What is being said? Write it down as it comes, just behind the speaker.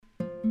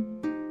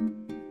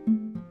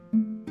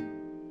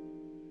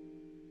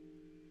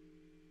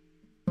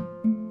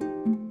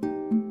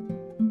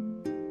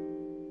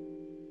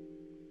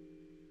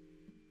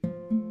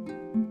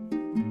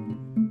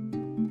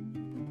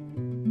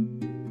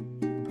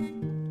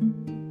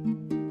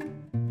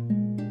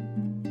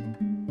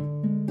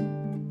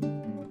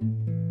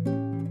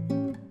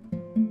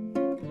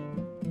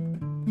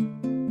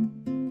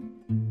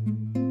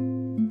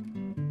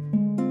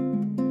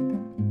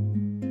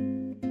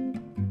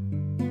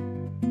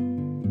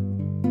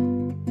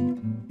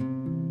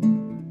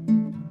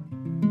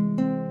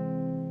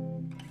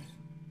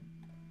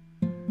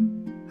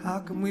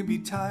and we be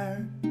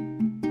tired.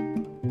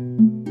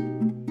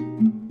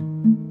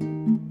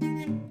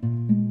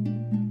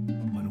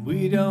 When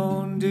we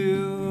don't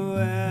do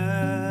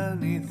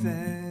anything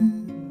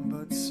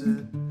but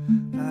sit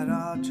at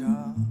our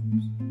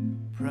jobs,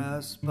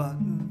 press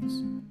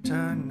buttons,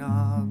 turn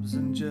knobs,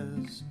 and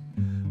just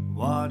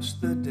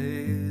watch the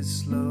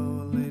days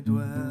slowly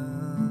dwindling.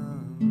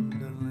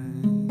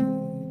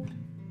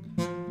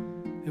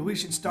 Yeah, we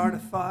should start a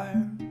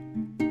fire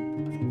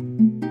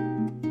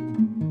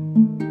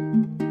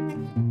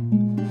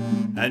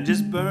and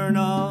just burn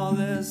all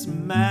this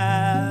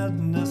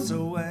madness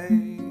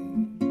away.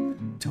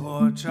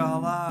 Torch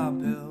all our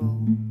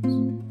bills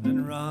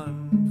and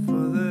run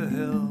for the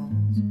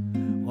hills.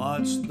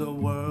 Watch the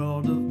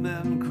world of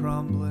men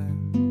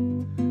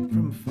crumbling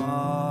from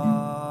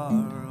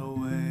far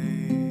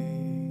away.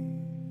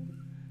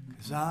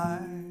 'Cause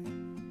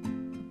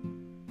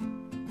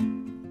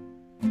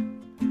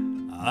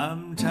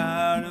I'm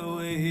tired of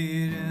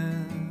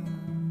waiting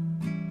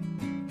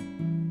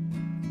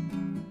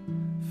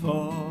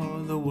for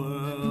the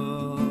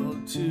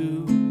world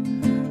to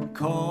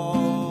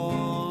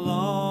call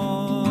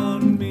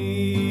on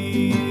me.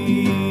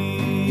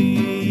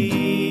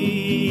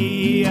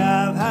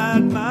 I've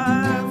had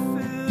my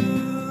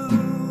fill,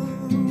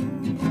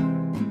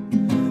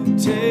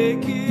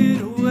 take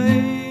it away.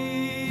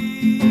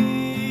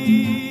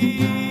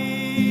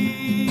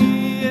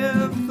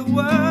 If the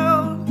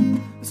world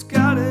has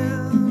got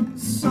it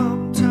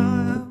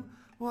sometime,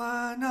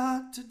 why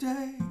not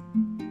today?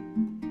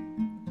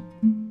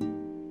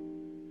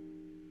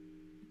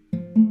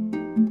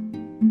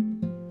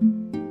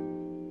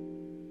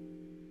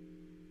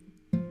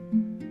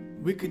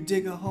 We could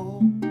dig a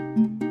hole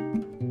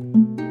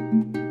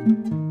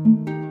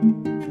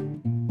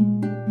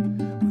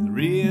with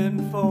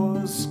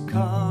reinforced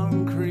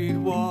concrete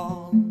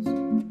walls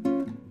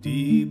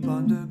deep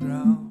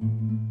underground,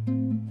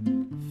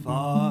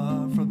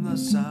 far from the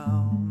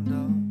sound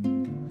of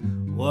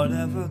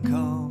whatever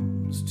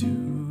comes to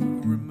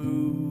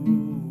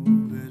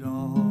remove it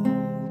all.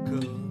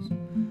 'Cause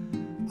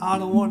I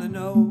don't want to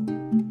know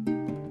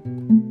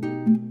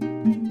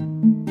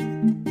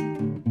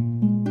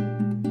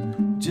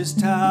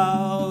just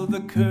how the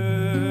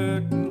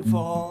curtain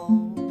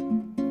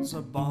falls,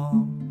 a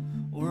bomb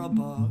or a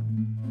bug,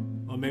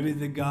 or maybe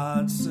the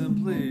gods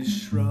simply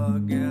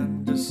shrug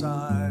and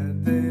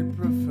decide they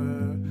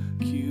prefer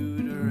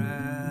cuter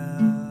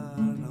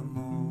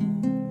animals.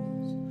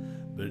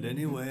 But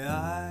anyway,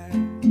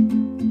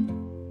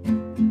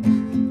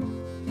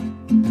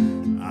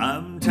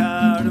 I'm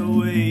tired of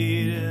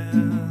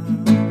waiting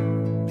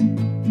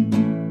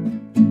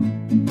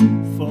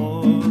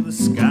for the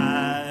sky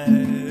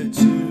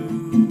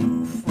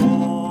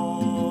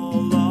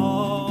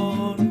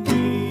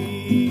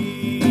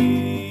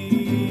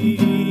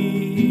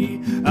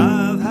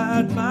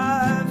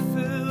my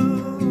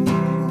fill,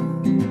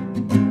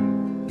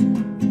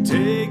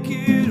 take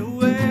it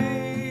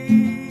away.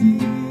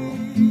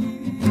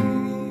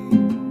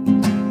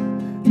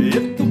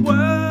 If the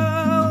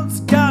world's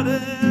got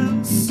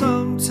it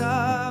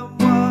sometime,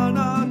 why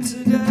not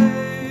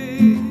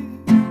today?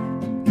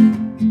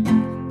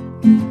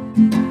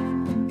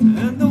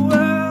 And the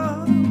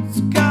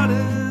world's got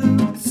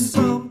it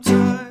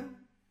sometime.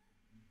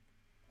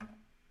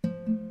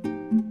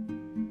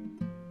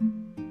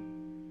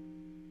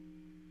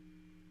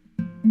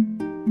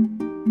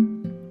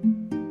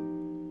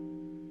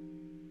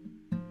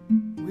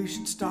 We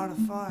should start a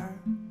fire